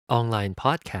Online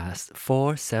Podcast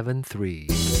 473.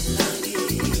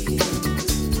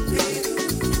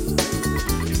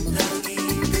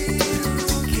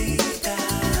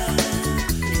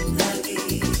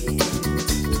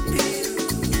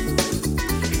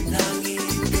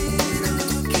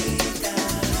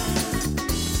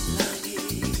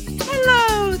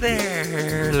 Hello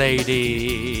there,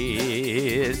 ladies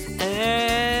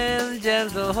and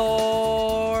gentlemen.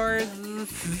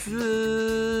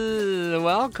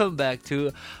 Welcome back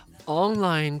to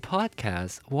Online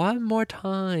Podcast one more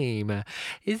time.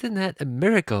 Isn't that a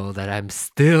miracle that I'm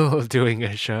still doing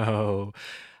a show?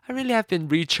 I really have been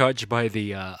recharged by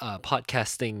the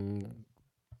podcasting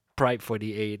Pride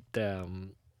 48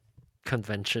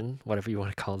 convention, whatever you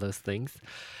want to call those things.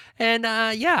 And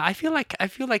yeah, I feel like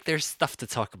there's stuff to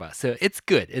talk about. So it's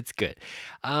good. It's good.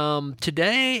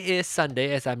 Today is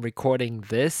Sunday as I'm recording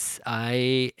this.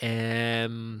 I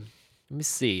am let me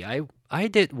see. I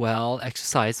did well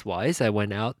exercise wise. I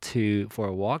went out for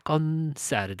a walk on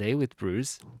Saturday with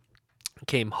Bruce.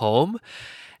 Came home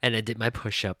and I did my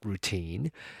push-up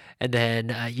routine. And then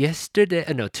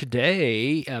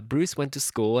today, Bruce went to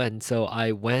school, and so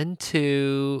I went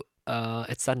to.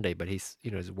 It's Sunday, but he's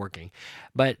working.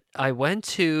 But I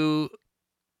went out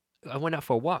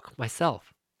for a walk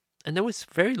myself, and it was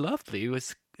very lovely.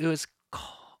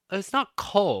 It's not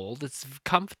cold. It's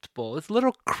comfortable. It's a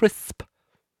little crisp.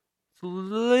 It's a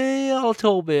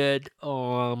little bit.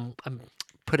 I'm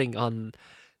putting on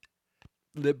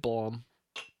lip balm.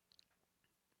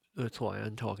 That's why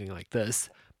I'm talking like this.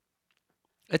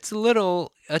 It's a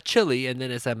little chilly, and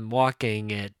then as I'm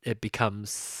walking, it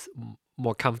becomes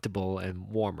more comfortable and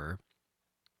warmer.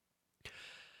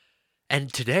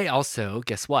 And today also,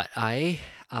 guess what? I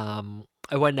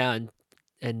went out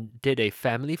and did a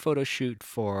family photo shoot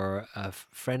for a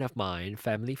friend of mine,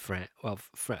 family friend. Well,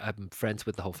 I'm friends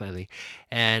with the whole family,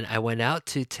 and I went out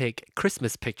to take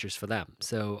Christmas pictures for them.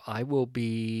 So I will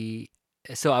be.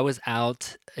 So I was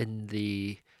out in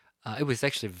the. It was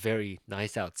actually very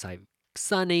nice outside,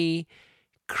 sunny,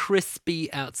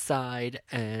 crispy outside,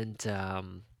 and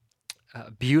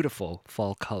beautiful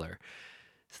fall color.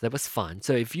 So that was fun.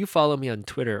 So if you follow me on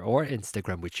Twitter or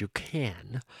Instagram, which you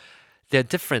can, they're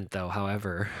different though,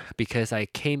 however, because I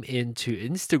came into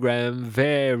Instagram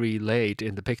very late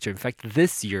in the picture. In fact,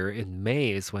 this year in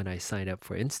May is when I signed up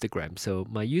for Instagram. So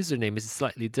my username is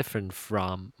slightly different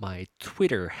from my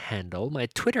Twitter handle. My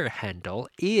Twitter handle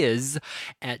is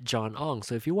at John Ong.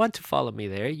 So if you want to follow me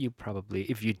there,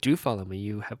 if you do follow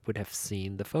me, would have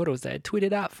seen the photos that I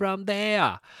tweeted out from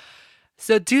there.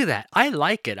 So do that. I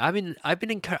like it. I mean, I've been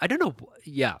encouraged. I don't know.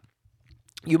 Yeah,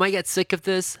 you might get sick of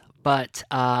this, but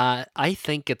I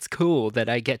think it's cool that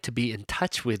I get to be in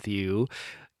touch with you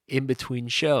in between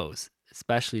shows,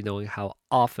 especially knowing how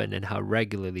often and how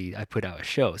regularly I put out a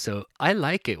show. So I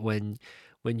like it when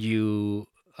you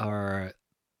are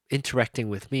interacting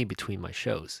with me between my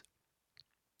shows.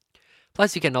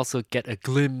 Plus, you can also get a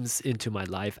glimpse into my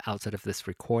life outside of this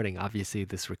recording. Obviously,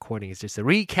 this recording is just a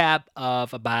recap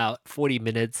of about 40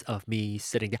 minutes of me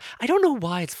sitting down. I don't know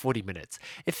why it's 40 minutes.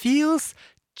 It feels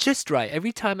just right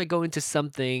every time I go into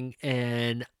something,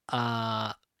 and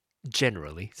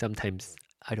generally, sometimes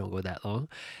I don't go that long.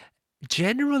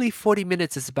 Generally, 40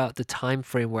 minutes is about the time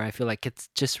frame where I feel like it's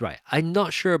just right. I'm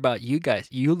not sure about you guys,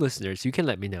 you listeners. You can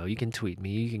let me know. You can tweet me.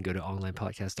 You can go to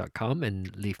onlinepodcast.com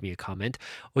and leave me a comment.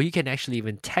 Or you can actually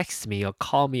even text me or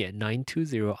call me at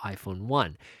 920 iPhone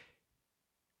 1.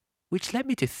 Which led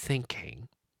me to thinking,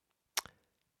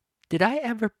 did I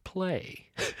ever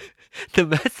play the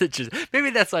messages?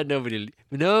 Maybe that's why nobody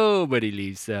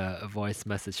leaves a voice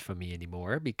message for me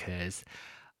anymore, because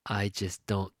I just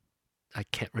don't I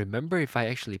can't remember if I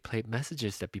actually played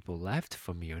messages that people left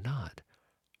for me or not.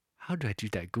 How do I do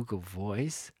that? Google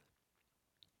Voice?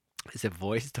 Is it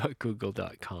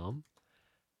voice.google.com?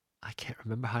 I can't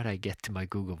remember how did I get to my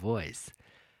Google Voice.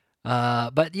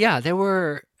 But yeah,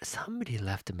 somebody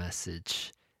left a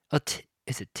message. Oh,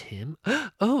 is it Tim?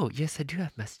 Oh, yes, I do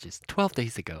have messages. 12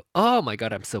 days ago. Oh my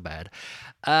God, I'm so bad.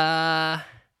 I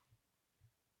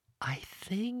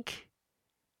think.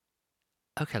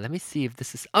 Okay, let me see if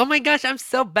this is. Oh my gosh, I'm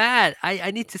so bad.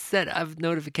 I need to set a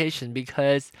notification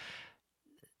because.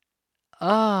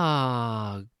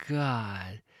 Oh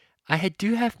God,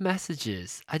 do have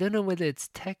messages. I don't know whether it's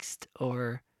text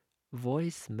or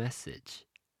voice message.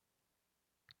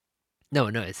 No,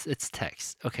 it's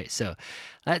text. Okay, so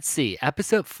let's see.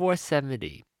 Episode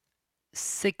 470.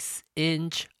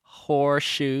 6-inch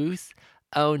horseshoes.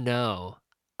 Oh no.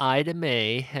 Ida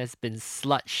May has been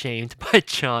slut shamed by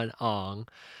John Ong.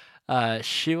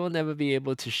 She will never be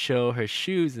able to show her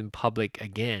shoes in public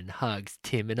again. Hugs,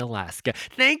 Tim in Alaska.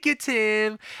 Thank you,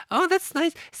 Tim. Oh, that's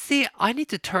nice. See, I need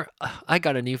to turn. I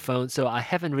got a new phone, so I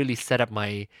haven't really set up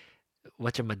my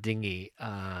whatchamadingy,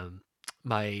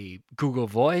 my Google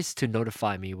Voice to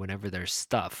notify me whenever there's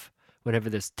stuff, whenever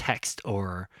there's text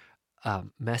or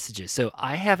messages. So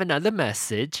I have another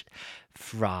message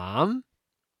from.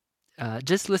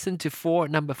 Just listen to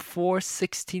number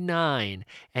 469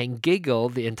 and giggle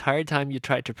the entire time you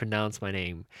try to pronounce my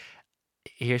name.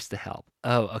 Here's the help.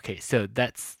 Oh, okay. So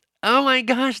that's. Oh my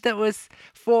gosh, that was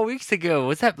 4 weeks ago.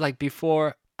 Was that like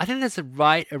before? I think that's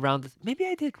right around. Maybe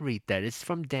I did read that. It's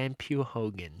from Dan Pugh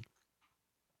Hogan.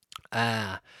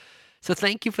 So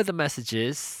thank you for the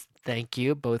messages. Thank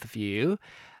you, both of you,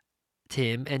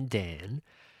 Tim and Dan.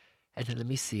 And then let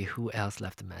me see who else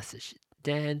left a message.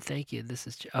 Dan, thank you. This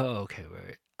is. Oh, okay.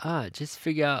 Just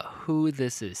figure out who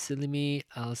this is. Silly me.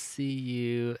 I'll see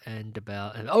you and the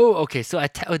bell. And okay. So I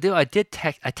did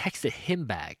text. I texted him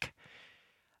back.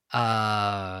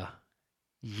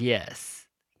 Yes.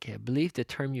 Okay. I believe the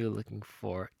term you were looking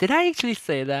for. Did I actually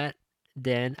say that,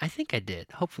 Dan? I think I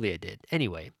did. Hopefully I did.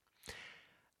 Anyway.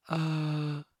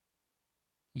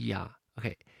 Yeah.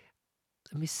 Okay.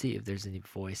 Let me see if there's any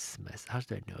voice mess. How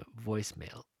do I know?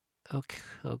 Voicemail. Okay.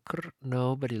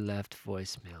 Nobody left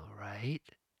voicemail, right?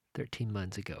 13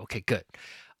 months ago. Okay, good.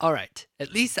 All right.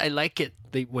 At least I like it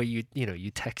the way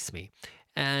you text me.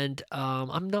 And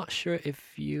I'm not sure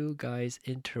if you guys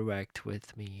interact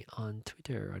with me on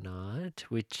Twitter or not,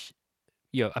 which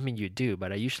I mean you do,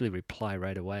 but I usually reply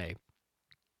right away.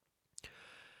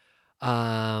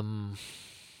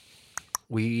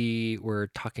 We were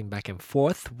talking back and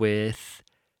forth with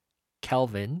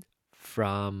Kelvin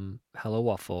from Hello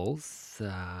Waffles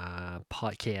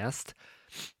podcast.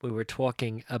 We were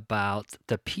talking about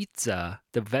the pizza,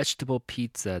 the vegetable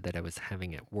pizza that I was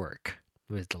having at work.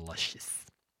 It was delicious.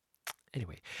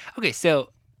 Anyway, okay, so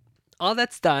all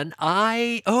that's done.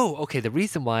 The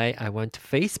reason why I went to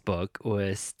Facebook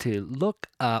was to look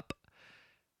up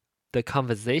the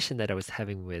conversation that I was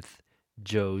having with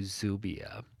Joe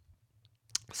Zubia.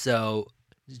 So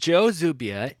Joe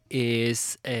Zubia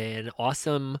is an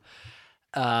awesome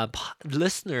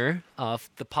listener of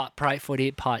the Pride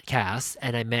 48 podcast,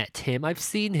 and I met him. I've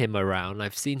seen him around.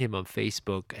 I've seen him on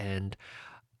Facebook,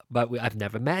 but I've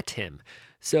never met him.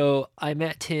 So I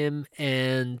met him,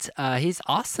 and he's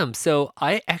awesome. So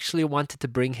I actually wanted to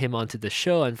bring him onto the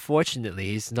show. Unfortunately,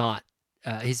 he's not.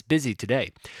 He's busy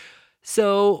today.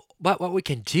 So, but what we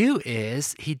can do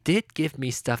is he did give me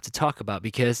stuff to talk about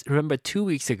because remember 2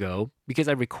 weeks ago, because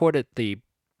I recorded the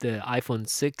iPhone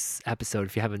 6 episode.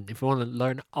 If you want to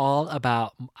learn all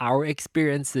about our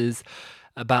experiences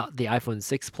about the iPhone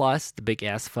 6 Plus, the big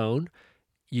ass phone,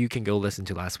 you can go listen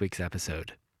to last week's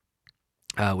episode.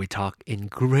 We talk in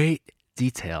great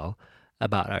detail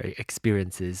about our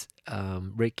experiences.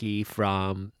 Ricky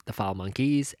from the Foul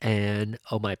Monkeys and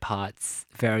Oh My Pot's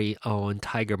very own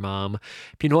Tiger Mom,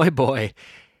 Pinoy Boy,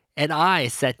 and I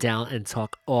sat down and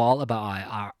talked all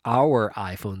about our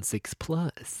iPhone 6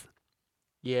 Plus.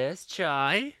 Yes,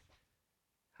 Chai.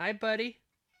 Hi, buddy.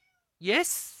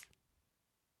 Yes.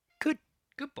 Good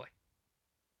boy.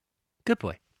 Good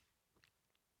boy.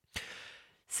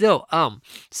 So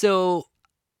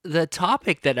the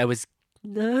topic that I was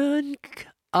I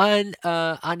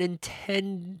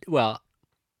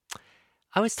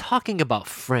was talking about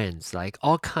friends, like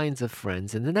all kinds of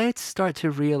friends, and then I start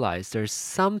to realize there's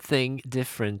something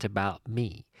different about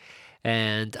me,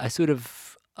 and I sort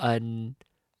of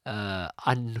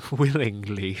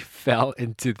unwillingly fell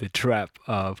into the trap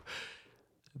of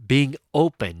being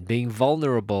open, being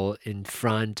vulnerable in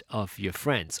front of your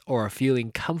friends, or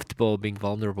feeling comfortable being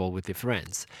vulnerable with your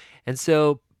friends. And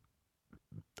so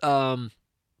Joe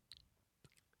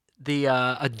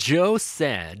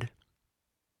said,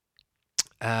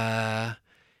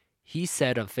 he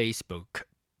said on Facebook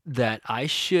that I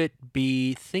should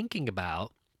be thinking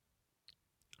about.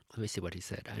 Let me see what he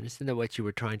said. I understand that what you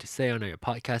were trying to say on your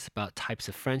podcast about types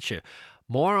of friendship.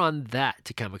 More on that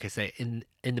to come. Because in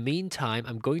the meantime,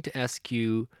 I'm going to ask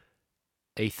you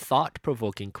a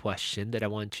thought-provoking question that I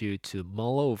want you to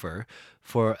mull over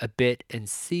for a bit and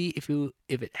see if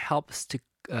it helps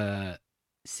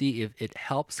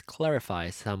clarify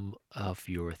some of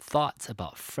your thoughts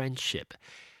about friendship.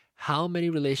 How many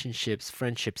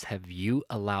friendships have you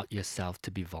allowed yourself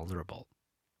to be vulnerable?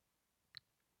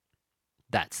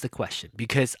 That's the question,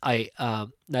 because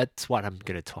that's what I'm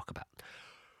gonna talk about.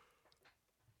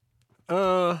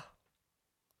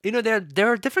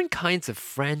 There are different kinds of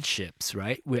friendships,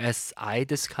 right? As I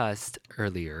discussed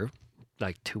earlier,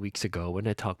 like 2 weeks ago when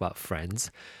I talked about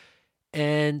friends,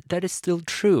 And that is still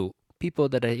true. People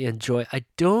that I enjoy, I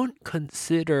don't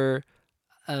consider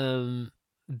um,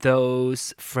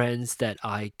 those friends that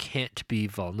I can't be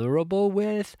vulnerable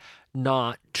with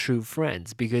not true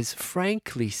friends. Because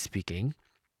frankly speaking,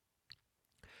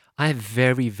 I have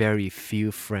very, very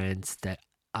few friends that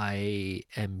I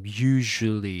am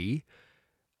usually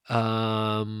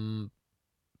um,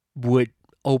 would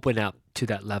open up to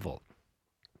that level.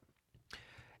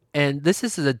 And this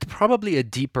is probably a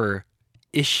deeper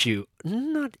issue.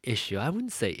 Not issue, I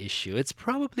wouldn't say issue. It's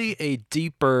probably a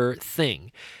deeper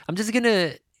thing. I'm just going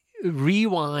to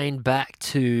rewind back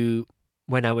to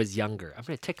when I was younger. I'm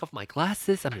going to take off my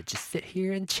glasses. I'm going to just sit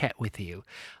here and chat with you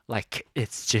like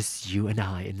it's just you and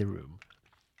I in the room.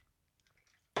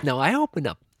 Now, I open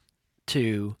up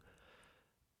to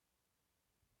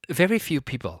very few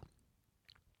people.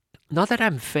 Not that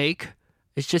I'm fake,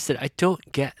 it's just that I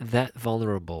don't get that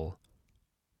vulnerable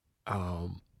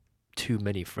to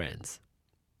many friends.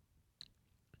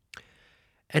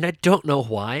 And I don't know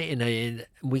why, and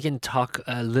we can talk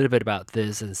a little bit about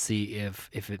this and see if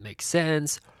it makes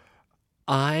sense.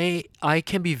 I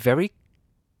can be very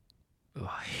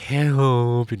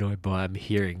help, but I'm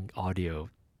hearing audio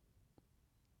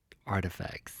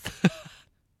artifacts.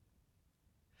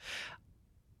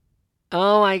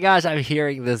 Oh my gosh, I'm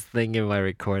hearing this thing in my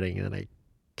recording and I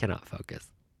cannot focus.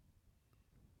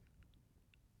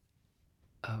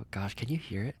 Oh gosh, can you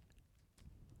hear it?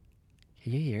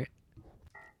 Can you hear it?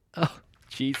 Oh,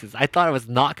 Jesus. I thought I was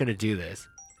not going to do this.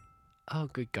 Oh,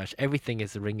 good gosh. Everything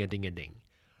is ring-a-ding-a-ding.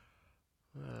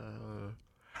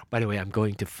 By the way, I'm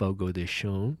going to Fogo de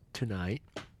Chão tonight.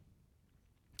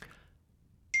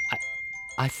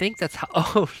 I think that's how...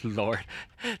 Oh, Lord.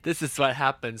 This is what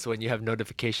happens when you have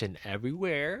notification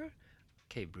everywhere.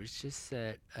 Okay, Bruce just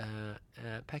said,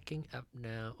 packing up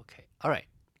now. Okay. All right.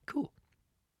 Cool.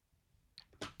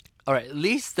 All right. At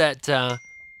least that...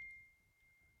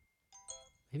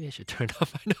 maybe I should turn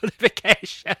off my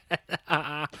notification.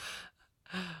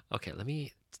 Okay, let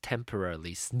me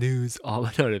temporarily snooze all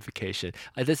my notification.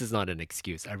 This is not an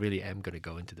excuse. I really am going to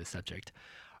go into the subject.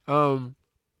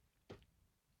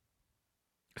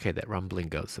 Okay, that rumbling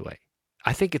goes away.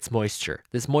 I think it's moisture.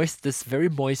 This very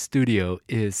moist studio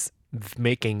is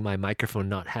making my microphone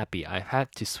not happy. I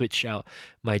had to switch out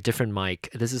my different mic.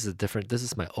 This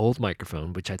is my old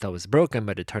microphone, which I thought was broken,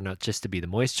 but it turned out just to be the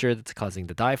moisture that's causing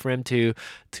the diaphragm to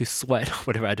sweat,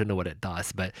 whatever. I don't know what it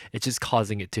does, but it's just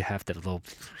causing it to have that little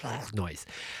noise.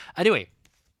 Anyway,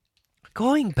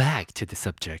 going back to the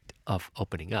subject of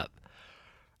opening up.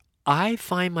 I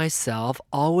find myself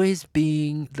always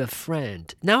being the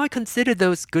friend. Now I consider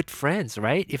those good friends,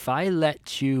 right? If I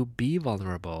let you be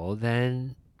vulnerable,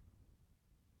 then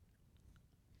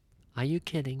are you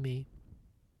kidding me?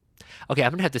 Okay,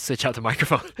 I'm gonna have to switch out the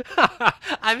microphone.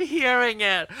 I'm hearing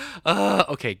it.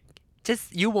 Okay,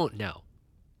 just you won't know.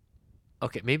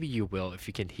 Okay, maybe you will if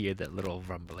you can hear that little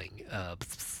rumbling.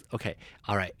 Okay,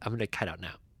 all right, I'm gonna cut out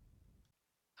now.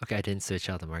 Okay, I didn't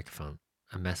switch out the microphone.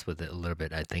 I messed with it a little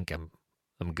bit. I think I'm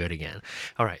good again.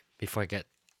 All right, before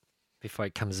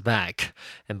it comes back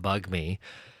and bug me.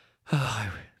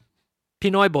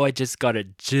 Pinoy Boy just got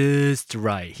it just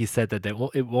right. He said that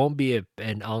it won't be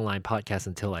an online podcast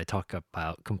until I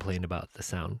complain about the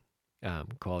sound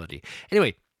quality.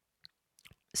 Anyway,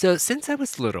 so since I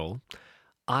was little,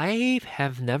 I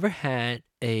have never had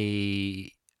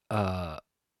a uh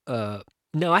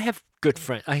no, I have good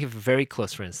friends. I have very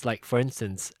close friends. Like for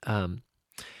instance,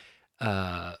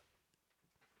 uh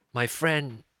my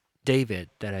friend David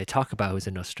that I talk about who's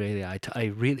in Australia, I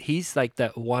really he's like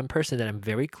that one person that I'm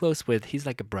very close with. He's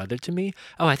like a brother to me.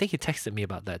 Oh, I think he texted me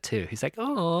about that too. He's like,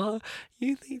 "Oh,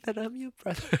 you think that I'm your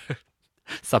brother?"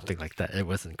 Something like that. It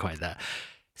wasn't quite that.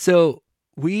 So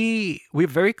we're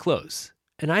very close,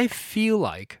 and I feel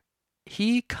like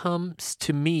he comes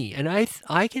to me, and I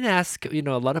can ask a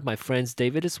lot of my friends.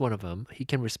 David is one of them. He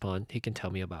can respond. He can tell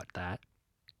me about that.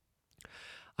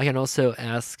 I can also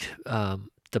ask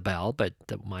the Belle, but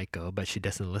that might go, but she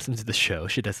doesn't listen to the show.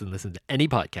 She doesn't listen to any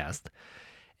podcast.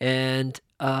 And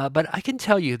but I can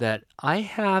tell you that I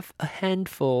have a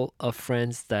handful of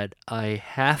friends that I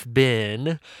have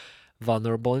been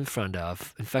vulnerable in front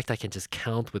of. In fact, I can just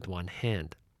count with one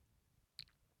hand.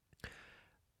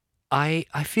 I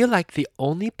feel like the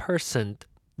only motherfucker.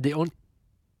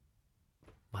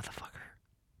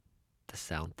 The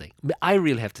sound thing. I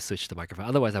really have to switch the microphone.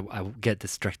 Otherwise, I will get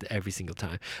distracted every single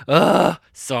time.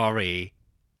 Sorry.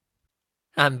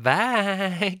 I'm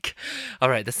back. All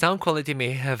right, the sound quality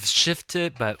may have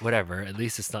shifted, but whatever. At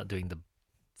least it's not doing the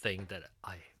thing that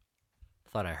I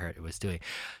thought I heard it was doing.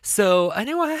 So,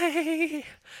 anyway,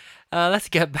 let's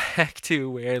get back to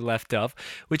where I left off,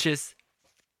 which is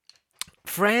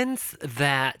friends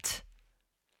that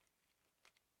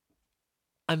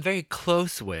I'm very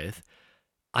close with.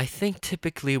 I think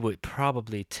typically would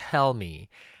probably tell me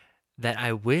that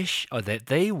I wish or that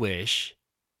they wish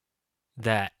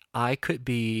that I could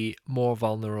be more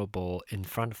vulnerable in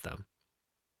front of them.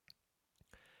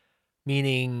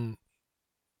 Meaning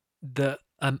the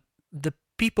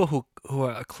people who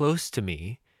are close to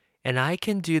me, and I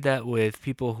can do that with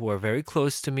people who are very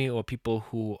close to me or people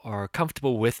who are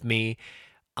comfortable with me.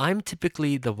 I'm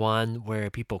typically the one where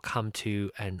people come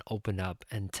to and open up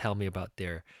and tell me about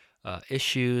their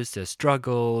issues, their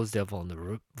struggles, their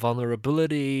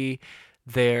vulnerability,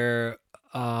 their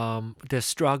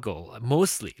struggle.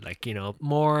 Mostly, like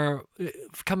more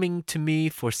coming to me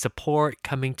for support,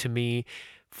 coming to me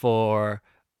for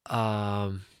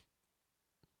um,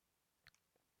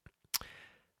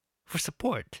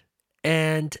 support,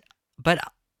 and but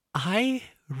I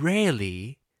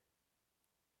rarely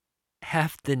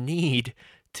have the need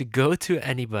to go to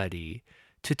anybody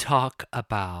to talk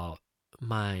about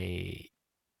my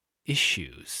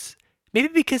issues. Maybe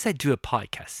because I do a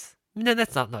podcast. No,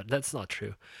 that's not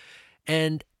true.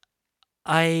 And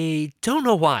I don't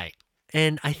know why.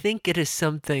 And I think it is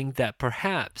something that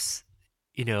perhaps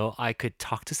I could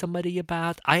talk to somebody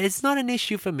about. It's not an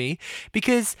issue for me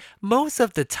because most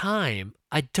of the time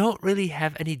I don't really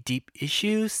have any deep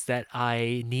issues that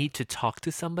I need to talk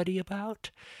to somebody about.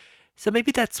 So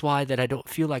maybe that's why that I don't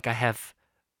feel like I have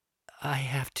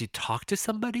to talk to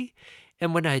somebody.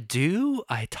 And when I do,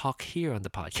 I talk here on the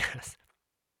podcast.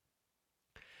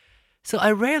 So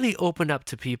I rarely open up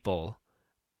to people.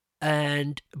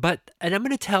 And I'm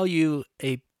going to tell you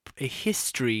a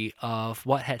history of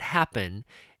what had happened,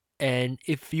 and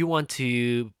if you want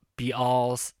to be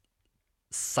all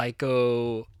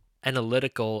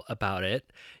psychoanalytical about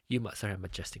it, you must. Sorry, I'm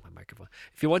adjusting my microphone.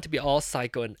 If you want to be all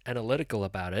psychoanalytical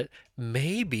about it,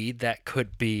 maybe that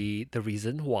could be the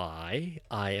reason why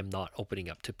I am not opening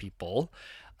up to people.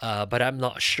 But I'm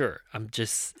not sure.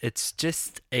 It's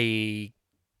just a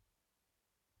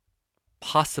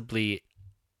possibly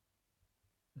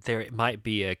there might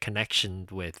be a connection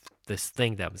with this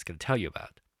thing that I was going to tell you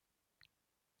about.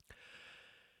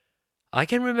 I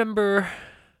can remember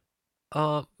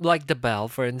like the Belle,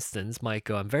 for instance,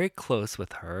 Maiko. I'm very close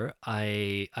with her.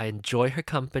 I enjoy her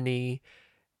company,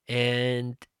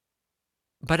 and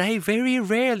but I very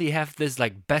rarely have this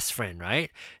like best friend,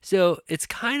 right? So it's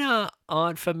kind of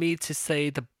odd for me to say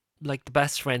the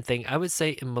best friend thing. I would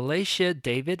say in Malaysia,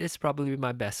 David is probably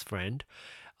my best friend.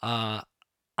 Uh,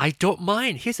 I don't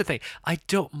mind. Here's the thing. I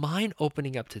don't mind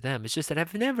opening up to them. It's just that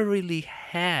I've never really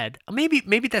had.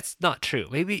 Maybe that's not true.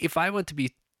 Maybe if I want to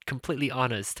be completely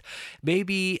honest,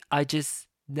 maybe I just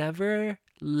never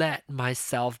let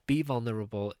myself be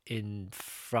vulnerable in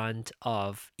front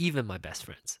of even my best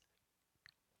friends.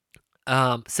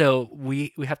 So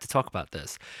we have to talk about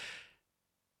this.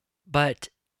 But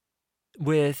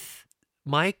with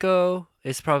Maiko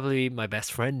is probably my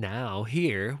best friend now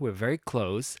here. We're very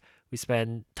close. We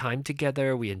spend time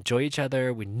together, we enjoy each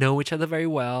other, we know each other very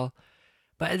well.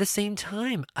 But at the same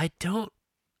time, I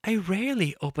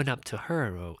rarely open up to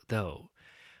her though.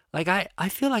 Like I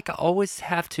feel like I always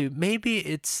have to. Maybe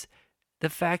it's the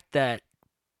fact that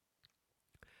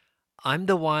I'm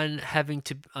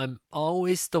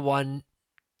always the one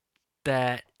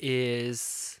that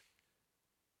is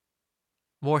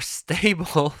more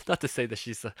stable. Not to say that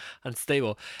she's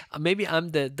unstable. Maybe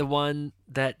I'm the one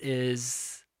that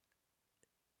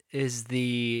is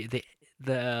the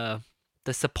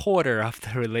the supporter of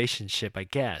the relationship, I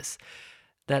guess.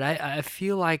 That I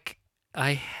feel like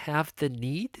I have the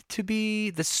need to be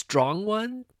the strong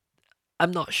one.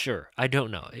 I'm not sure. I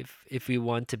don't know if we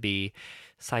want to be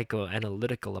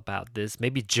psychoanalytical about this.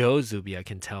 Maybe Joe Zubia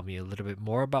can tell me a little bit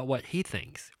more about what he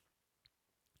thinks.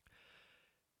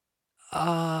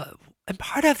 Uh, and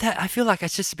part of that, I feel like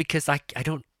it's just because I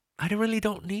don't really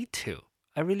don't need to.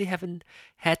 I really haven't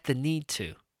had the need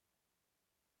to.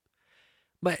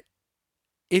 But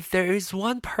if there is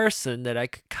one person that I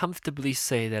could comfortably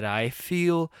say that I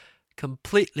feel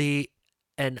completely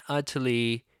and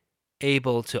utterly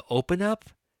able to open up,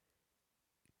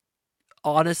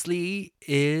 honestly,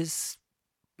 it's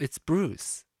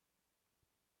Bruce.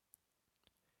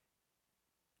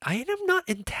 I am not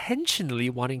intentionally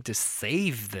wanting to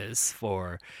save this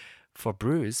for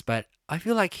Bruce, but I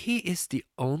feel like he is the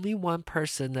only one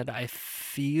person that I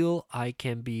feel I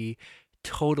can be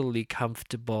totally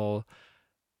comfortable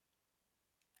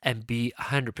and be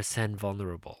 100%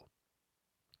 vulnerable.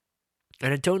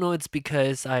 And I don't know it's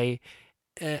because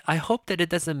I hope that it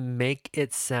doesn't make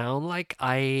it sound like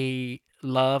I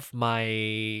love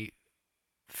my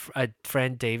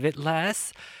friend David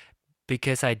less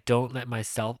because I don't let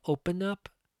myself open up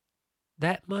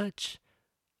that much.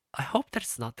 I hope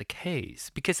that's not the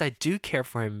case because I do care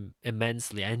for him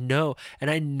immensely. I know, and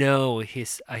I know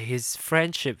his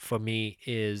friendship for me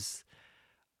is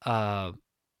uh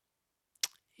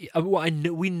well, I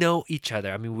know we know each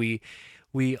other. I mean,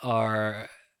 we are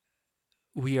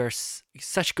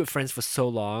such good friends for so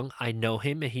long. I know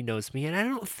him and he knows me, and I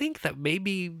don't think that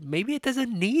maybe it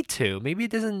doesn't need to. Maybe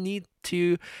it doesn't need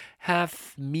to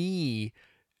have me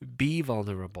be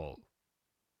vulnerable.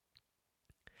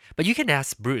 But you can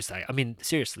ask Bruce. I mean,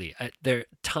 seriously, there are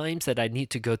times that I need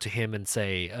to go to him and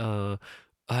say,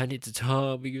 I need to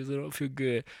talk because I don't feel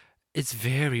good. It's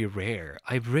very rare.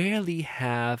 I rarely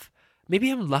have. Maybe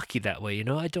I'm lucky that way, you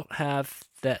know. I don't have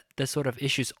that sort of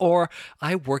issues, or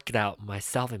I work it out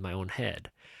myself in my own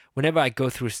head. Whenever I go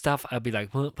through stuff, I'll be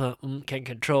like, can't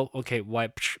control. Okay,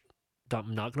 wipe.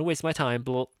 I'm not gonna waste my time.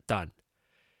 Blah, done.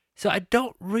 So I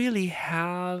don't really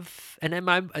have, and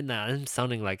I'm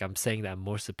sounding like I'm saying that I'm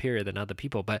more superior than other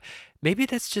people, but maybe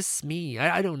that's just me.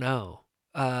 I don't know.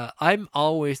 I'm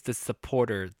always the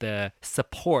supporter, the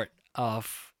support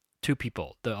of two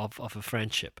people, of a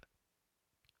friendship.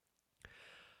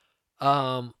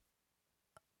 Um,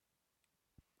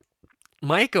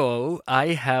 Michael,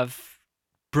 I've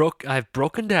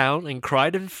broken down and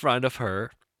cried in front of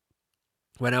her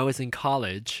when I was in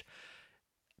college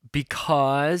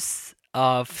because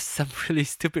of some really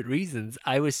stupid reasons.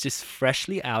 I was just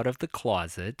freshly out of the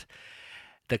closet.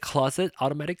 The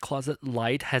automatic closet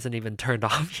light hasn't even turned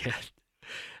off yet.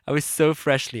 I was so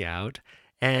freshly out,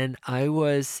 and I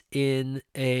was in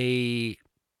I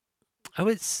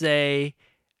would say,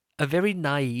 a very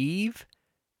naive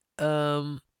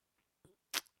um,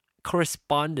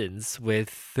 correspondence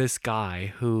with this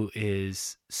guy who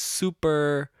is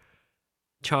super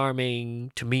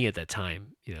charming to me at that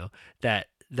time. That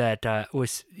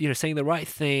was saying the right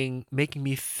thing, making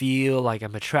me feel like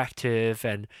I'm attractive,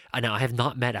 and I know I've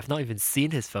not even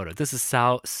seen his photo. This is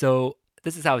how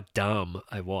dumb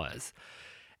I was.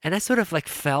 And I sort of like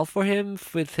fell for him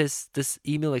with his this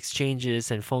email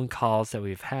exchanges and phone calls that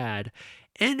we've had.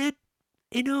 And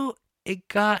you know,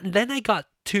 then I got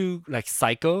too like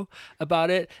psycho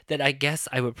about it that I guess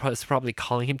was probably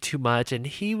calling him too much, and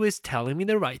he was telling me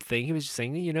the right thing. He was just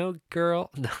saying,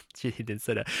 girl, no, he didn't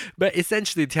say that, but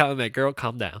essentially telling me, girl,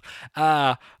 calm down.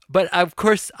 But of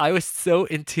course, I was so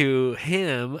into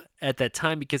him at that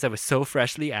time because I was so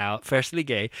freshly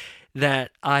gay,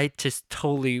 that I just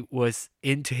totally was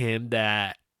into him,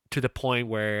 that to the point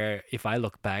where if I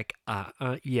look back,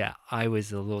 yeah, I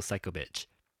was a little psycho bitch.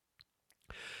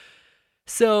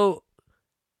 So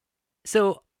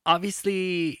so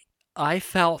obviously I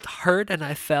felt hurt, and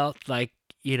I felt like,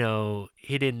 he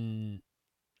didn't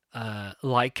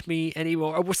like me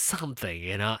anymore, or was something,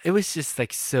 It was just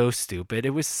like so stupid. I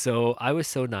was so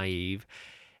naive.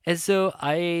 And so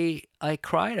I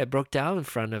cried. I broke down in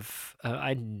front of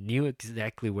I knew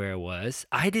exactly where I was.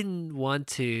 I didn't want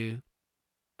to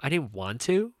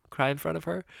cry in front of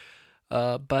her.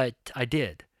 But I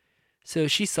did. So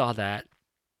she saw that,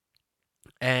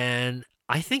 and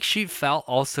I think she felt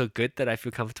also good that I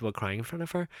feel comfortable crying in front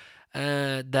of her.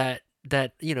 That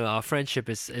our friendship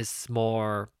is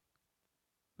more,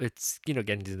 it's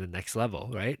getting to the next level,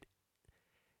 right?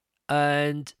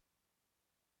 And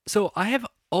so I have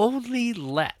only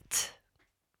let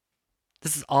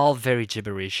this is all very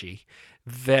gibberishy,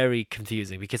 very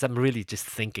confusing because I'm really just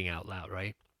thinking out loud,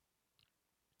 right?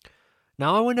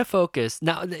 Now I want to focus.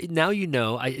 Now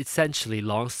I essentially,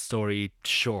 long story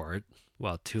short,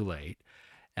 well, too late.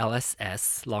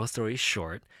 LSS, long story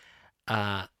short,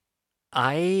 uh,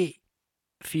 I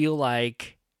feel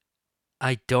like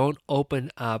I don't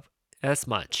open up as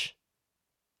much,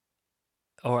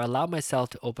 or allow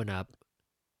myself to open up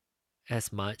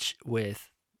as much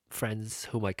with friends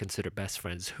whom I consider best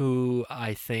friends, who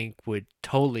I think would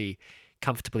totally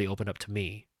comfortably open up to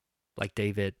me, like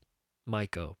David,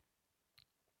 Michael.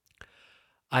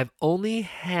 I've only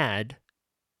had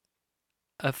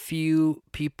a few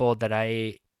people that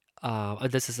I'm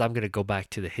going to go back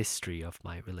to the history of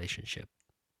my relationship.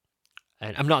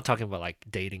 And I'm not talking about like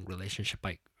dating relationship,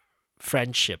 like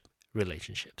friendship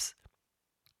relationships.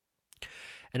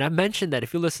 And I mentioned that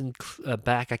if you listen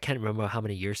back, I can't remember how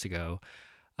many years ago,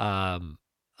 um,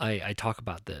 I talk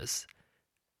about this.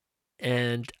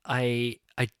 And I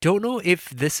don't know if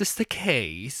this is the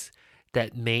case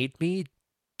that made me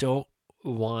don't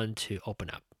want to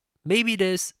open up. Maybe it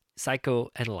is.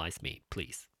 Psychoanalyze me,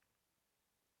 please.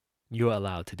 You're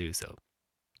allowed to do so.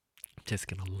 just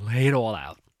gonna lay it all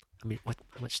out. I mean, how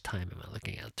much time am I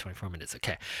looking at? 24 minutes.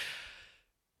 Okay.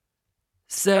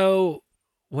 So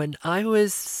when I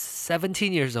was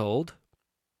 17 years old,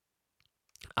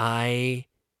 I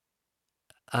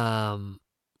um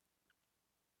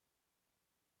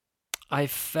I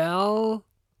fell.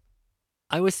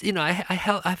 I was, I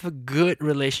have a good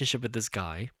relationship with this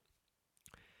guy.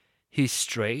 He's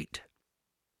straight.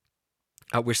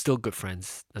 We're still good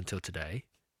friends until today.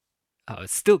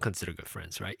 Still consider good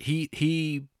friends, right?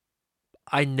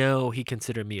 I know he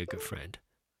considered me a good friend.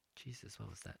 Jesus, what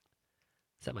was that?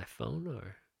 Is that my phone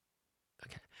or?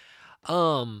 Okay.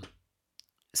 Um.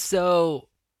 So,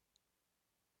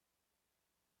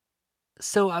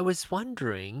 I was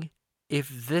wondering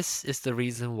if this is the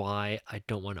reason why I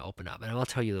don't want to open up, and I'll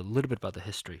tell you a little bit about the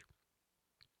history.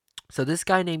 So this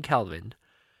guy named Calvin,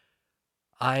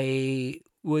 I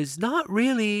was not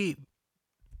really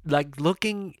like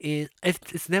looking in.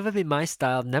 It's never been my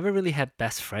style. I've never really had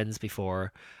best friends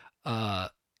before. Uh,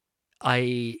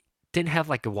 I didn't have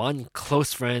like one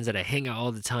close friends that I hang out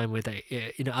all the time with.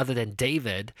 Other than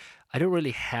David, I don't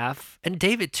really have, and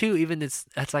David too. Even it's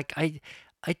like I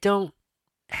don't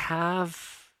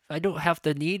I don't have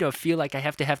the need or feel like I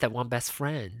have to have that one best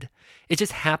friend. It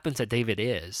just happens that David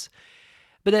is.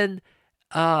 But then,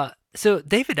 so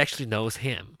David actually knows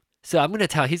him. So I'm gonna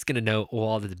tell he's gonna know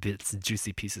all the bits and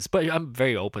juicy pieces. But I'm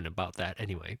very open about that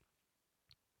anyway.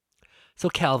 So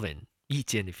Calvin,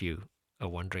 Yijian, if you are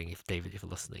wondering if David is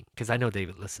listening, because I know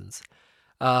David listens.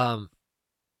 Um,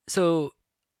 so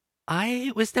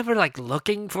I was never like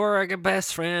looking for like a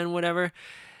best friend, whatever.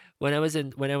 When I was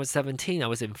 17, I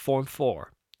was in Form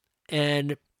 4,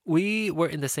 and we were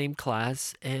in the same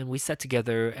class, and we sat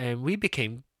together, and we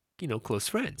became, close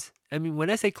friends. I mean,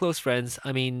 when I say close friends,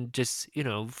 I mean just,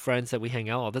 friends that we hang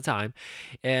out all the time.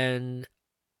 And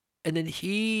then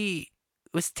he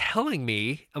was telling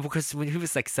me, because when he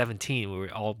was like 17, we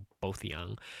were all both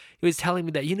young. He was telling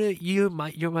me that,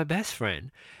 you're my best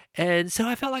friend. And so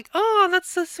I felt like, oh,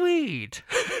 that's so sweet.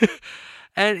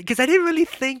 And because I didn't really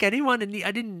think anyone,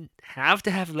 I didn't have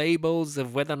to have labels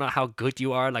of whether or not how good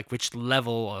you are, like which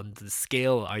level on the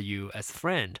scale are you as a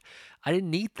friend. I didn't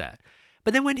need that.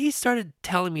 But then when he started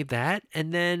telling me that,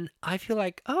 and then I feel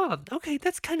like, oh, okay,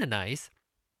 that's kind of nice.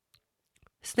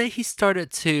 So then he started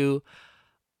to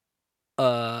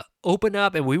open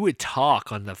up, and we would talk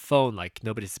on the phone like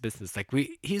nobody's business. Like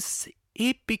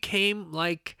he became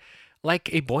like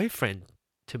a boyfriend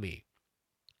to me.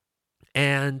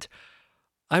 And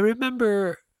I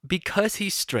remember, because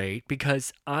he's straight,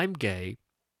 because I'm gay,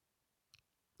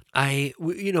 I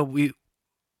w- you know we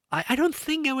I don't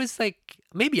think I was like,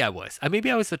 maybe I was. Maybe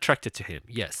I was attracted to him.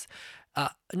 Yes.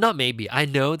 Not maybe. I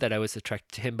know that I was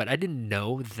attracted to him, but I didn't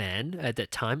know then at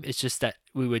that time. It's just that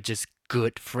we were just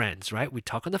good friends, right? We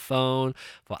talk on the phone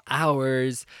for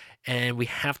hours, and we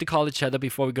have to call each other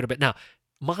before we go to bed. Now,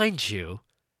 mind you,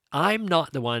 I'm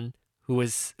not the one who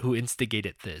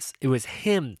instigated this. It was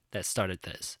him that started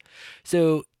this.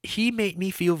 So he made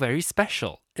me feel very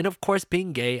special. And of course,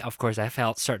 being gay, of course, I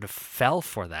felt sort of fell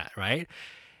for that, right?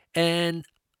 And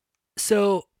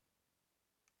so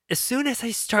as soon as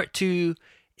I start to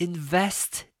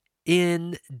invest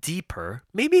in deeper,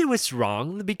 maybe it was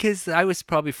wrong because I was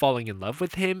probably falling in love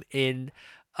with him in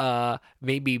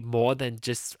maybe more than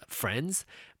just friends.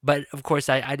 But of course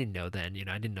I didn't know then,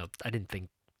 I didn't think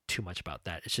too much about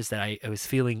that. It's just that I was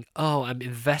feeling, oh, I'm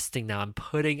investing now. I'm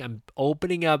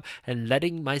opening up and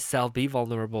letting myself be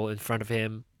vulnerable in front of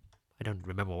him. I don't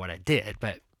remember what I did,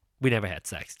 but we never had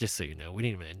sex, just so you know. We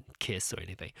didn't even kiss or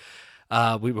anything.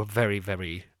 We were very,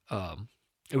 very.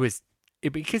 It was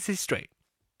because he's straight,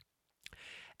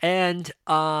 and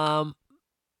I'm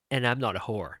not a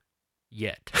whore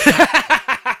yet.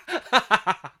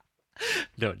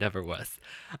 No, never was.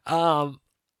 Um,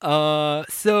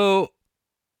 so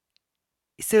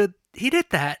he did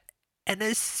that, and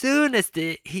as soon as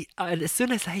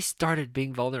I started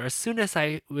being vulnerable, as soon as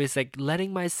I was like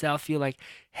letting myself feel like,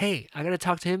 hey, I gotta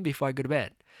talk to him before I go to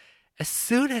bed. As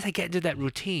soon as I get into that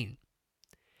routine,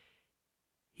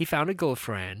 he found a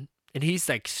girlfriend, and he's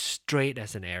like straight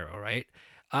as an arrow, right?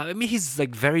 I mean, he's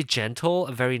like very gentle,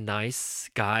 a very nice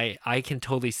guy. I can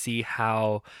totally see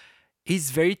how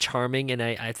he's very charming, and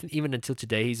I think even until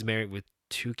today, he's married with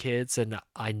 2 kids, and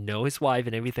I know his wife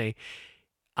and everything.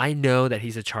 I know that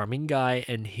he's a charming guy,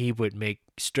 and he would make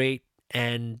straight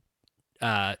and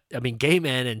I mean, gay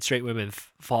men and straight women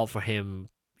fall for him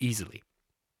easily.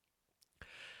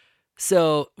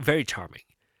 So very charming.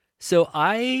 So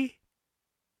I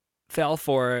fell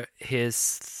for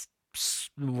his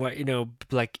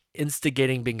like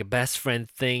instigating being a best friend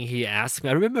thing. He asked me.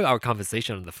 I remember our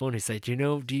conversation on the phone. He said,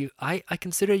 do you? I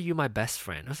consider you my best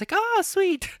friend. I was like, oh,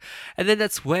 sweet. And then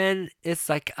that's when it's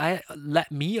like I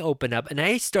let me open up, and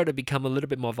I started to become a little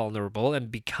bit more vulnerable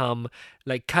and become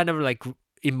like kind of like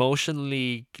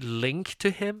emotionally linked to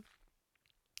him.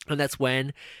 And that's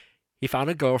when he found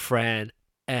a girlfriend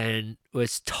and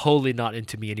was totally not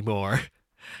into me anymore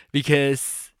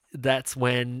because that's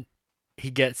when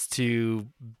he gets to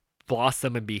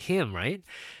blossom and be him, right?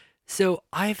 So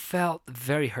I felt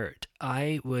very hurt.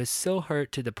 I was so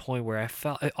hurt to the point where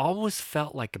it almost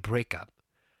felt like a breakup.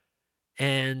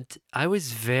 And I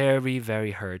was very,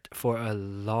 very hurt for a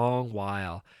long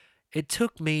while. It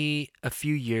took me a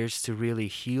few years to really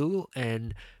heal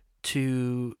and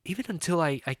to even until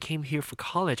I came here for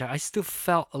college, I still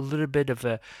felt a little bit of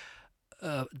the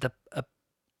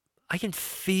I can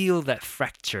feel that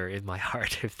fracture in my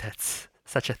heart, if that's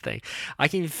such a thing. I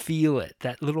can feel it.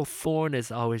 That little thorn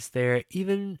is always there,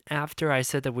 even after I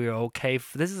said that we were okay.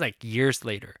 This is like years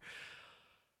later,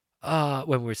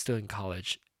 when we are still in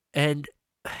college, and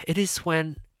it is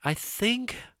when I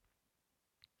think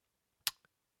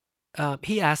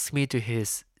he asked me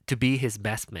to be his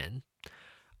best man,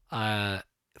 uh,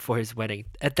 for his wedding.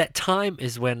 At that time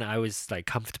is when I was like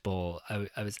comfortable.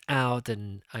 I was out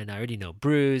and I already know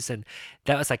Bruce, and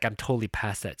that was like I'm totally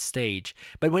past that stage.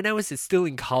 But when I was still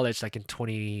in college, like in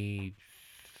 20,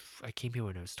 I came here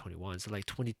when I was 21, so like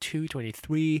 22,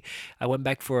 23, I went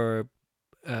back for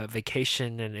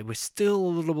vacation, and it was still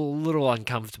a little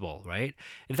uncomfortable, right?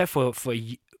 In fact, for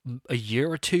a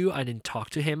year or two, I didn't talk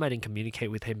to him. I didn't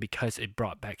communicate with him because it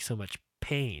brought back so much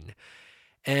pain.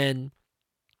 And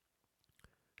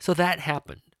so that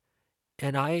happened,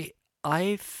 and I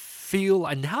feel,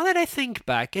 and now that I think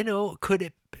back, could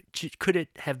it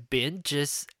have been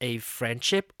just a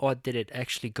friendship, or did it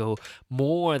actually go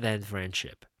more than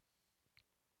friendship?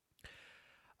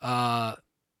 Uh,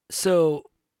 so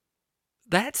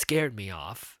that scared me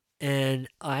off, and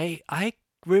I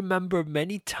remember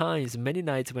many times, many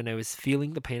nights when I was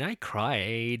feeling the pain, I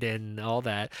cried and all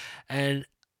that, and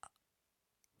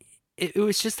it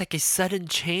was just like a sudden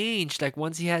change. Like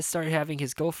once he had started having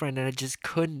his girlfriend, and I just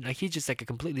couldn't. Like he's just like a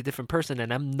completely different person,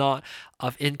 and I'm not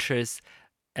of interest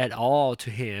at all to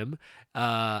him.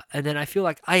 And then I feel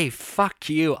like, hey, fuck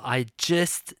you. I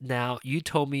just now you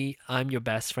told me I'm your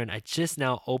best friend. I just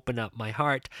now opened up my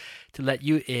heart to let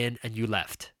you in, and you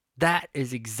left. That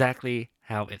is exactly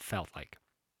how it felt like.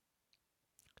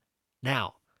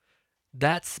 Now,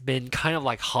 that's been kind of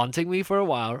like haunting me for a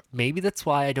while. Maybe that's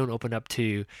why I don't open up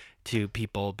to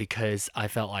people, because I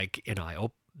felt like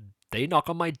they knock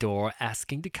on my door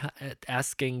asking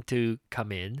to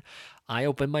come in. I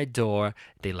opened my door,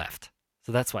 they left.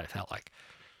 So that's what it felt like.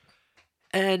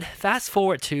 And fast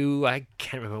forward to, I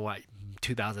can't remember what,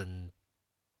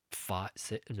 2005,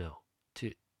 no,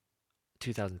 to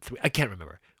 2003. I can't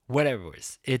remember. Whatever it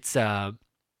was.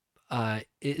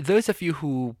 Those of you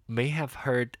who may have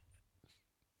heard,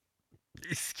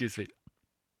 excuse me,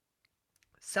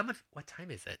 what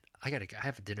time is it? I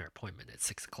have a dinner appointment at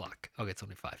 6 o'clock. Okay, it's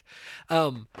only 5.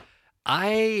 Um,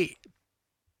 I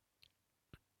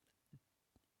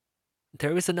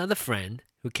There was another friend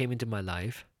who came into my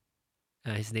life.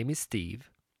 His name is Steve,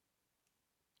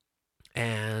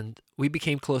 and we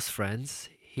became close friends.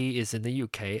 He is in the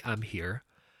UK. I'm here.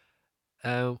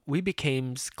 We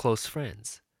became close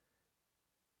friends,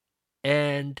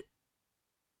 and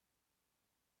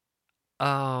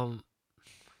um,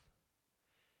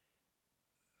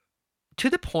 to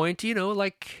the point,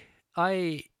 like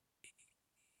I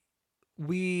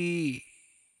we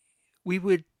we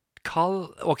would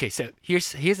call. Okay, so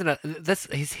here's another. That's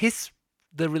his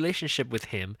the relationship with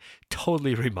him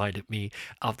totally reminded me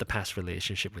of the past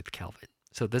relationship with Calvin.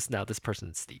 So this person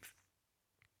is Steve.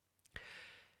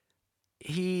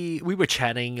 We were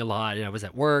chatting a lot, and I was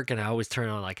at work, and I always turn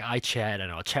on like iChat,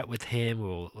 and I'll chat with him.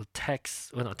 We'll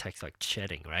text, well, not text, like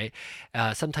chatting, right?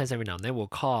 Sometimes every now and then we'll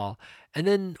call. And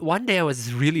then one day I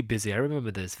was really busy. I remember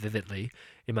this vividly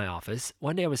in my office.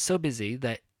 One day I was so busy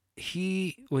that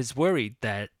he was worried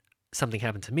that something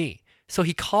happened to me. So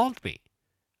he called me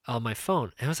on my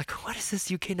phone, and I was like, "What is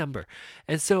this UK number?"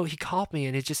 And so he called me,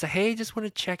 and he just said, "Hey, just want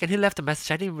to check." And he left a message.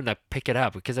 I didn't even like pick it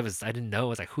up because I didn't know. I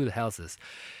was like, "Who the hell is this?"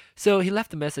 So he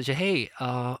left a message. Hey,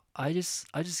 I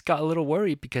just got a little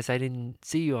worried because I didn't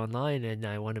see you online, and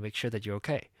I want to make sure that you're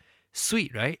okay.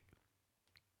 Sweet, right?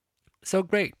 So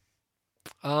great.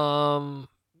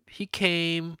 He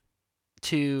came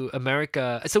to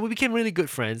America, so we became really good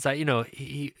friends.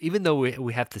 He even though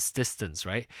we have this distance,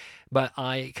 right? But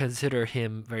I consider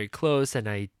him very close, and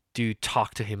I do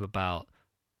talk to him about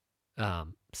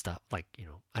stuff, like,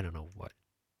 I don't know what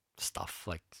stuff,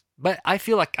 like, but I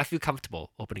feel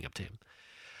comfortable opening up to him.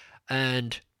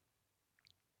 And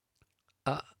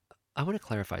uh, I want to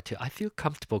clarify too. I feel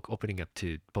comfortable opening up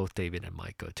to both David and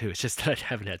Michael too. It's just that I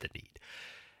haven't had the need.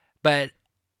 But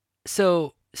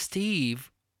so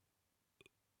Steve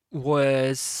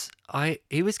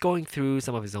he was going through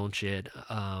some of his own shit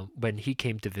when he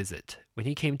came to visit. When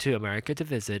he came to America to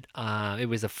visit, it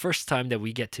was the first time that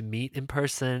we get to meet in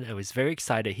person. I was very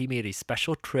excited. He made a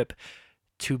special trip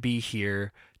to be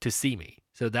here to see me.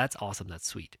 So that's awesome. That's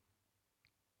sweet.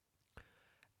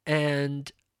 And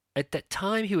at that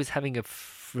time, he was having a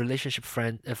friend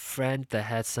that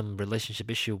had some relationship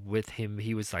issue with him.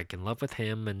 He was like in love with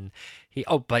him, and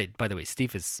by the way,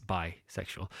 Steve is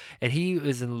bisexual, and he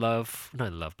was in love, not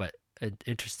in love, but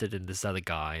interested in this other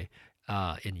guy,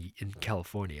 in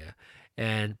California.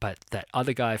 And but that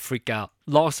other guy freaked out.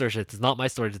 Long story short, it's not my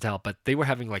story to tell, but they were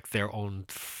having like their own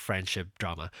friendship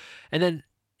drama, and then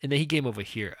he came over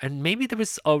here, and maybe there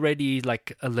was already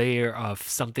like a layer of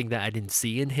something that I didn't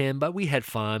see in him, but we had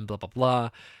fun, blah blah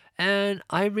blah, and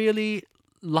I really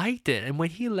liked it. And when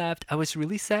he left, I was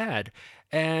really sad,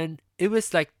 and it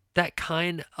was like that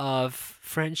kind of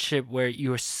friendship where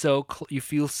you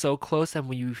feel so close, and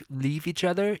when you leave each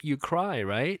other, you cry,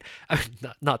 right? I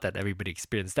mean, not that everybody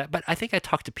experienced that, but I think I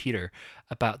talked to Peter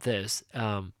about this.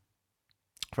 From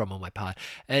On My Pod,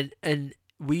 and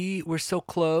we were so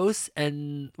close.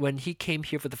 And when he came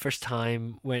here for the first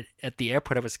time, when at the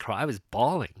airport, I was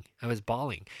bawling.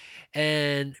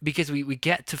 And because we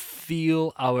get to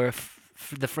feel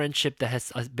the friendship that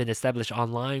has been established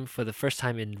online for the first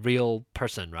time in real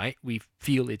person, right? We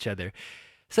feel each other,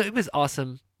 so it was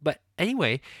awesome. But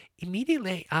anyway,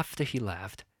 immediately after he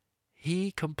left,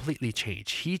 he completely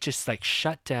changed. He just like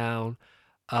shut down,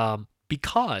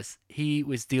 because he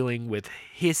was dealing with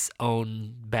his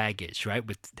own baggage, right?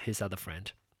 With his other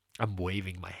friend. I'm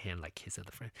waving my hand like his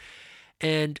other friend.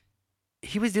 And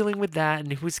he was dealing with that,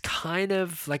 and it was kind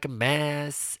of like a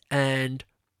mess. And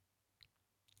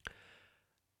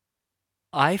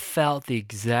I felt the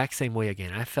exact same way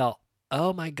again. I felt,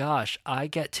 oh my gosh, I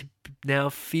get to now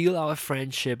feel our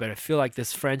friendship, and I feel like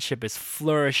this friendship is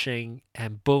flourishing.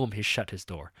 And boom, he shut his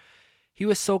door. He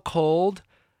was so cold.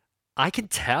 I can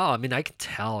tell. I mean, I can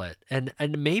tell it. And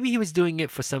maybe he was doing it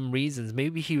for some reasons.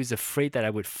 Maybe he was afraid that I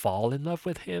would fall in love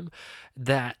with him,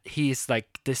 that he's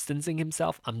like distancing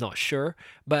himself. I'm not sure,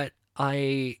 but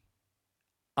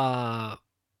uh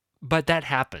but that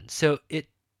happened. So it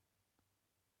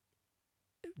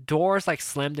doors like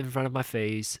slammed in front of my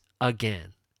face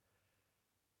again.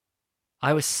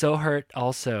 I was so hurt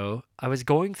also. I was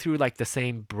going through like the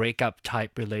same breakup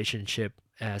type relationship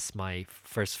as my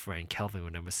first friend Kelvin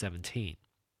when I was 17.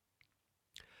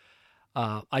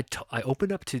 I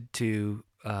opened up to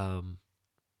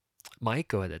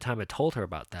Maiko at the time. I told her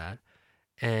about that,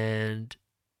 and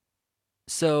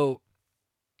so,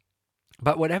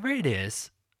 but whatever it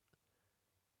is,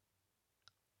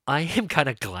 I am kind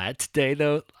of glad today,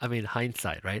 though. I mean,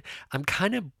 hindsight, right? I'm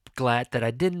kind of glad that I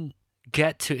didn't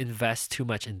get to invest too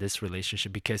much in this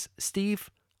relationship, because Steve,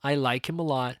 I like him a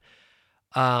lot.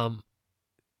 Um,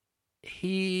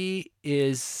 he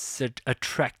is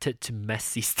attracted to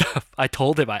messy stuff. I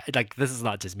told him, like, this is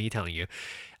not just me telling you.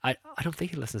 I don't think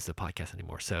he listens to the podcast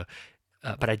anymore. So,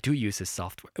 but I do use his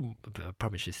software. I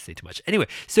probably should say too much. Anyway,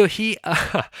 so he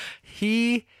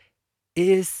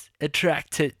is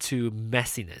attracted to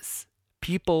messiness.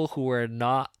 People who are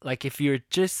not like, if you're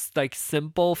just like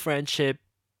simple friendship,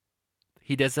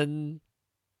 he doesn't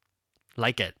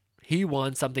like it. He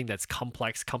wants something that's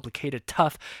complex, complicated,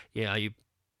 tough. You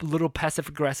little passive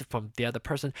aggressive from the other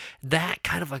person. That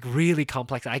kind of like really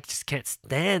complex. I just can't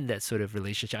stand that sort of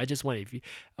relationship. I just want,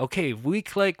 if we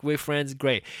click, we're friends,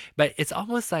 great. But it's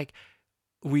almost like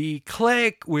we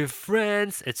click, we're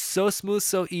friends. It's so smooth,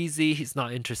 so easy. He's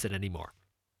not interested anymore.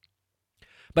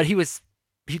 But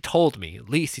he told me, at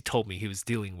least he told me he was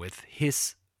dealing with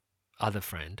his other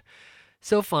friend.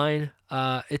 So fine.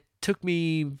 It took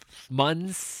me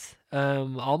months,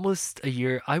 almost a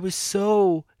year. I was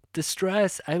so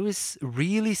distressed. I was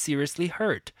really seriously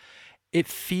hurt. It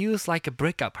feels like a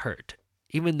breakup hurt,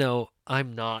 even though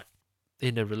I'm not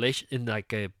in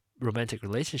like a romantic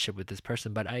relationship with this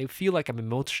person. But I feel like I'm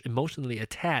emotionally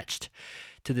attached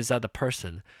to this other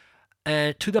person,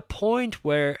 and to the point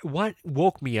where what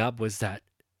woke me up was that,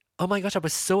 oh my gosh, I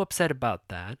was so upset about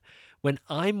that. When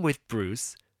I'm with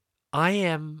Bruce, I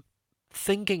am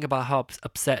thinking about how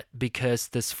upset because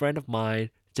this friend of mine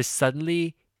just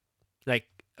suddenly like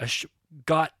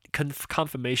got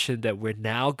confirmation that we're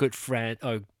now good friend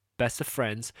or best of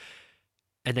friends,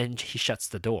 and then he shuts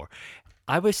the door.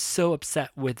 I was so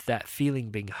upset with that feeling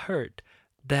being hurt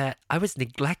that I was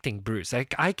neglecting Bruce.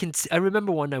 I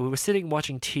remember one night we were sitting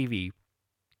watching TV,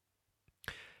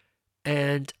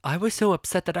 and I was so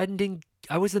upset that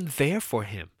I wasn't there for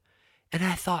him. And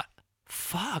I thought,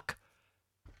 fuck,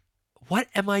 what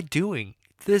am I doing?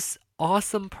 This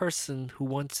awesome person who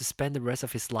wants to spend the rest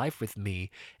of his life with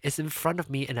me is in front of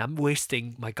me, and I'm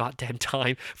wasting my goddamn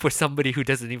time for somebody who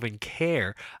doesn't even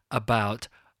care about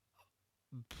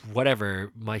whatever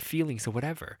my feelings or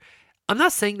whatever. I'm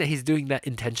not saying that he's doing that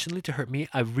intentionally to hurt me.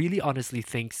 I really honestly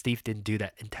think Steve didn't do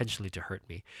that intentionally to hurt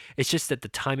me. It's just that the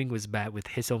timing was bad with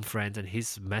his own friends and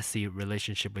his messy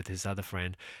relationship with his other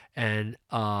friend, and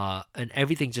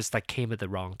everything just like came at the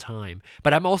wrong time.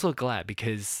 But I'm also glad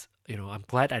because I'm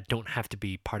glad I don't have to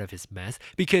be part of his mess,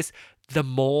 because the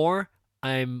more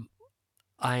I'm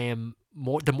I am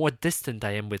more the more distant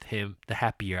I am with him, the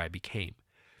happier I became,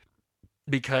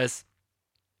 because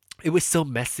it was so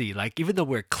messy. Like, even though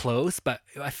we're close, but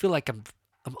I feel like I'm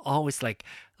always like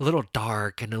a little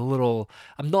dark and a little,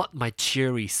 I'm not my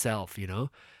cheery self.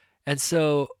 And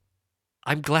so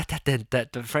I'm glad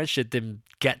that the friendship didn't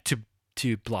get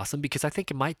to blossom, because I think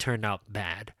it might turn out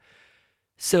bad.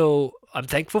 So I'm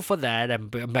thankful for that. I'm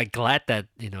like glad that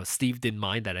Steve didn't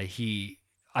mind that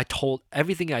I told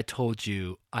everything I told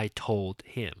you. I told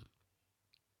him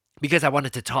because I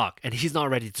wanted to talk, and he's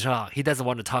not ready to talk. He doesn't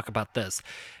want to talk about this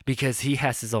because he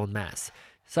has his own mess.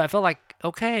 So I felt like,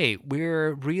 okay,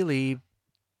 we're really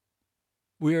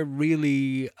what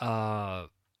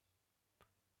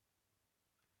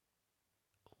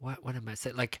am I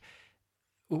saying? Like,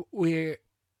 we're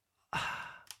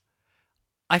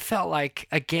I felt like,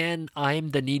 again,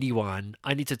 I'm the needy one.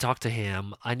 I need to talk to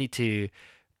him. I need to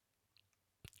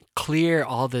clear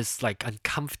all this like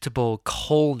uncomfortable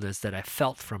coldness that I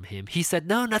felt from him. He said,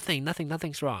 "No,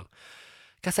 nothing's wrong."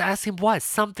 Because I asked him, what?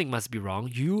 Something must be wrong.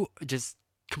 You just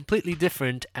completely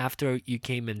different after you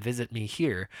came and visit me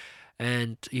here,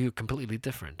 and you completely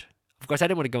different. Of course, I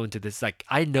didn't want to go into this. Like,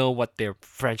 I know what their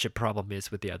friendship problem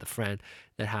is with the other friend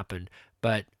that happened,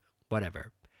 but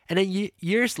whatever. And then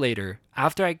years later,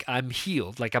 after I'm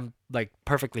healed, like I'm like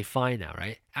perfectly fine now,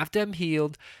 right? After I'm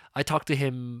healed, I talk to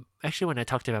him. Actually, when I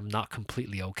talk to him, I'm not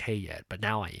completely okay yet, but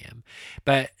now I am.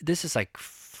 But this is like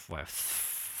what,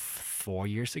 4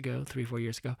 years ago, 3, 4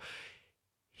 years ago.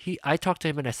 I talked to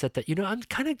him and I said that, I'm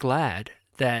kind of glad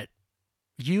that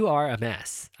you are a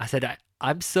mess. I said,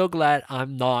 I'm so glad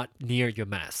I'm not near your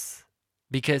mess,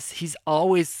 because he's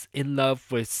always in love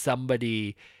with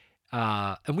somebody.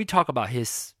 And we talk about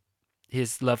his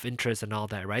love interest and all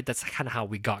that, right? That's kind of how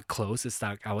we got close. It's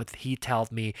like he told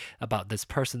me about this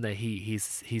person that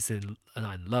he's in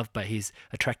love, but he's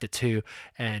attracted to,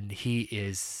 and he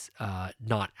is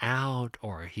not out,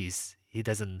 or he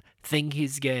doesn't think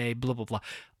he's gay, blah blah blah,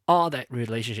 all that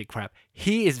relationship crap.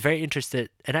 He is very interested,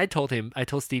 and I told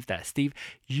Steve that, Steve,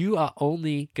 you are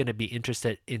only gonna be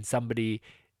interested in somebody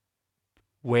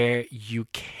where you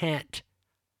can't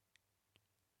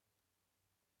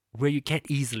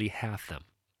easily have them.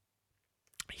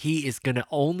 He is gonna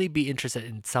only be interested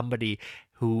in somebody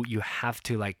who you have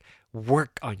to like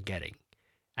work on getting.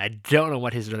 I don't know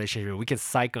what his relationship is. We can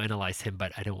psychoanalyze him,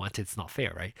 but I don't want to. It's not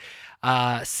fair, right?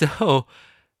 So,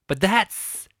 but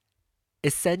that's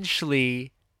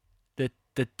essentially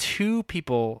the two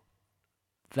people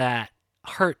that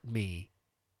hurt me,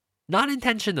 not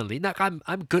intentionally. Not,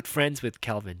 I'm good friends with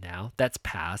Kelvin now. That's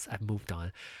past. I've moved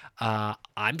on. I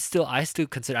still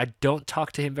consider, I don't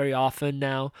talk to him very often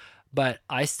now, but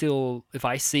I still, if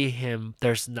I see him,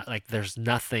 there's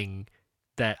nothing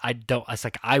that I don't. It's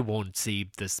like I won't see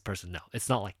this person. No, it's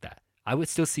not like that. I would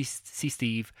still see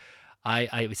Steve.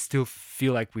 I would still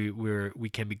feel like we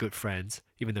can be good friends,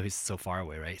 even though he's so far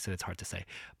away, right? So it's hard to say.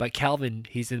 But Calvin,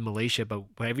 he's in Malaysia, but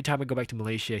every time I go back to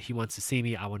Malaysia, he wants to see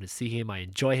me. I want to see him. I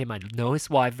enjoy him. I know his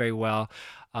wife very well.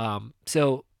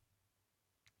 So,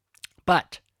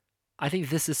 but I think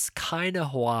this is kind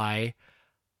of why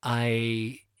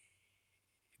I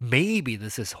maybe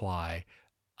this is why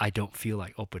I don't feel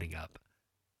like opening up,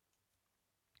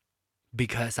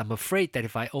 because I'm afraid that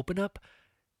if I open up,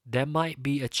 there might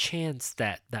be a chance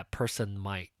that that person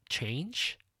might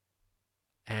change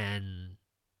and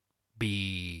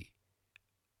be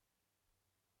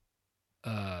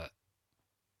uh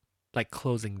like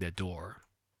closing the door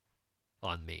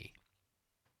on me.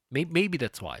 Maybe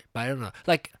that's why, but I don't know.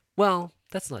 Like, well,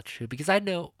 that's not true, because I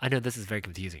know this is very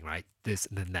confusing, right? This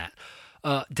and then that.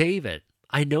 David,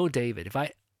 I know David. If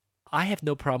I have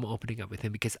no problem opening up with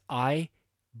him, because I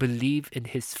believe in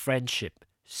his friendship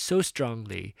so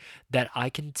strongly that I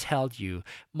can tell you,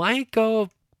 might go,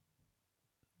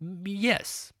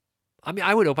 yes, I mean,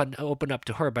 I would open up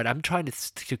to her, but I'm trying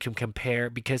to compare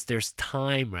because there's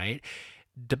time, right?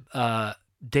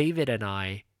 David and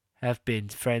I have been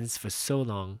friends for so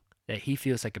long that he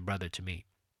feels like a brother to me.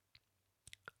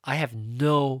 I have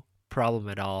no problem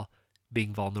at all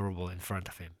being vulnerable in front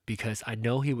of him because I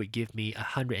know he would give me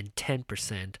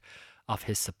 110% of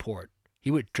his support.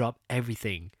 He would drop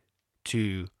everything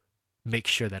to make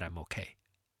sure that I'm okay.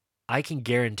 I can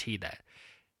guarantee that.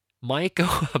 Michael,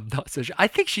 I'm not so sure. I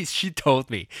think she told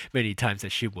me many times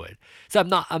that she would. So I'm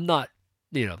not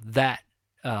that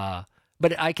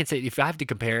but I can say if I have to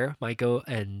compare Michael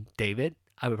and David,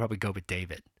 I would probably go with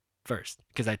David first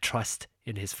because I trust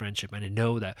in his friendship and I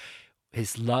know that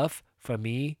his love for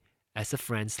me as a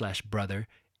friend slash brother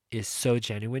is so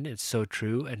genuine, it's so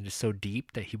true, and it's so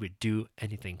deep that he would do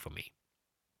anything for me.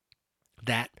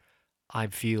 That I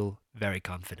feel very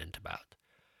confident about.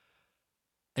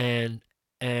 And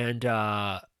and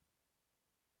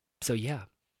so yeah.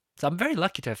 So I'm very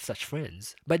lucky to have such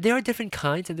friends. But there are different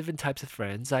kinds and different types of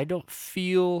friends. I don't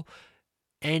feel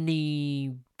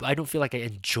like I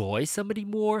enjoy somebody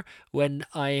more when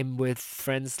I am with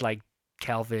friends like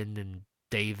Calvin and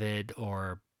David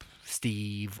or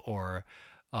Steve or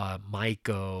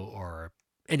Maiko or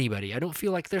anybody. I don't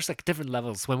feel like there's like different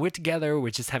levels. When we're together, we're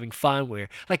just having fun. We're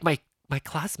like my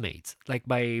classmates, like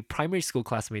my primary school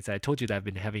classmates that I told you that I've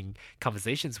been having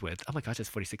conversations with. Oh my gosh, it's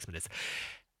 46 minutes.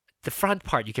 The front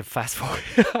part you can fast forward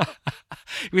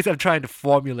because I'm trying to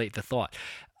formulate the thought.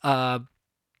 Um,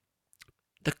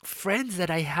 the friends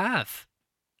that I have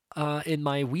in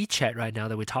my WeChat right now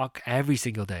that we talk every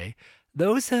single day,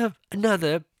 those are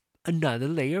another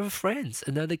layer of friends,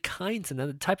 another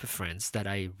type of friends that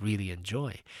I really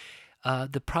enjoy.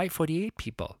 The Pride 48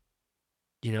 people,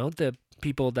 the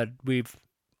people that we've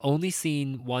only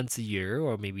seen once a year,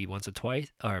 or maybe once or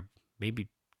twice, or maybe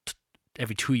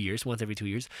every 2 years, once every 2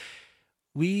 years.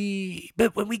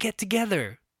 But when we get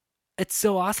together, it's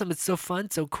so awesome. It's so fun,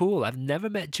 so cool. I've never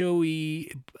met Joe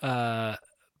Batanz.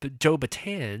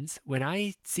 When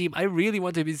I see him, I really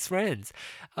want to be his friends.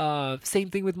 Same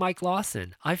thing with Mike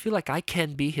Lawson. I feel like I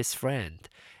can be his friend,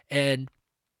 and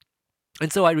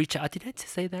so I reach out. Did I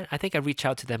say that? I think I reach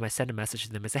out to them. I send a message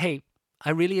to them. I say, hey, I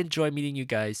really enjoy meeting you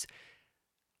guys.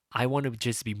 I want to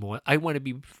just be more. I want to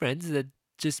be friends that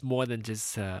just more than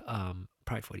just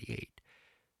Pride 48.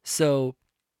 So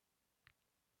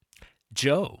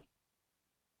Joe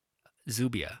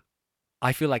Zubia,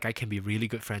 I feel like I can be really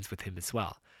good friends with him as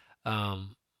well.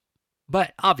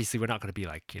 But obviously, we're not going to be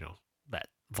like, that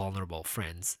vulnerable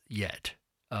friends yet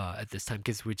at this time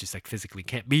because we just like physically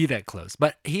can't be that close.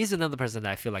 But he's another person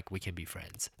that I feel like we can be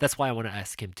friends. That's why I want to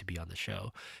ask him to be on the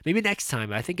show. Maybe next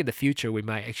time. I think in the future, we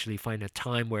might actually find a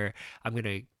time where I'm going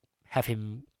to have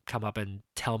him come up and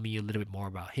tell me a little bit more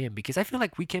about him because I feel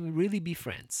like we can really be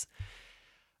friends.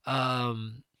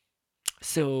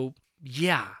 So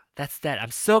yeah, that's that.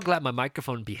 I'm so glad my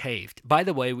microphone behaved. By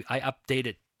the way, I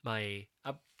updated my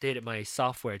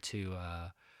software to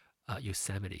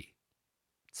Yosemite.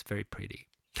 It's very pretty.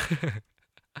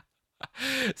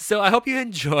 So I hope you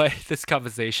enjoy this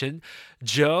conversation.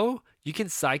 Joe, you can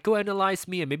psychoanalyze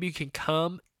me and maybe you can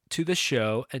come to the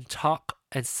show and talk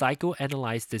and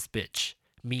psychoanalyze this bitch,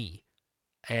 me,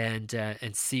 and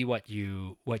see what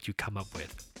you come up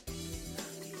with.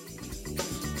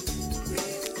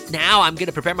 Now I'm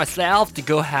gonna prepare myself to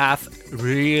go have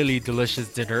really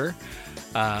delicious dinner.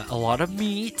 A lot of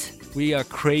meat. We are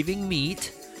craving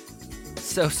meat.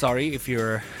 So sorry if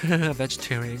you're a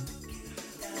vegetarian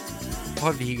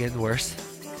or vegan, worse.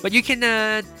 But you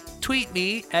can tweet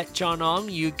me at John Ong.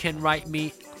 You can write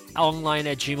me online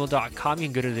at gmail.com. You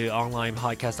can go to the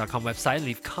onlinepodcast.com website and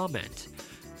leave comment.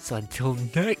 So until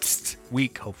next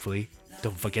week, hopefully,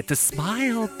 don't forget to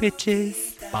smile,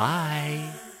 bitches.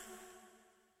 Bye.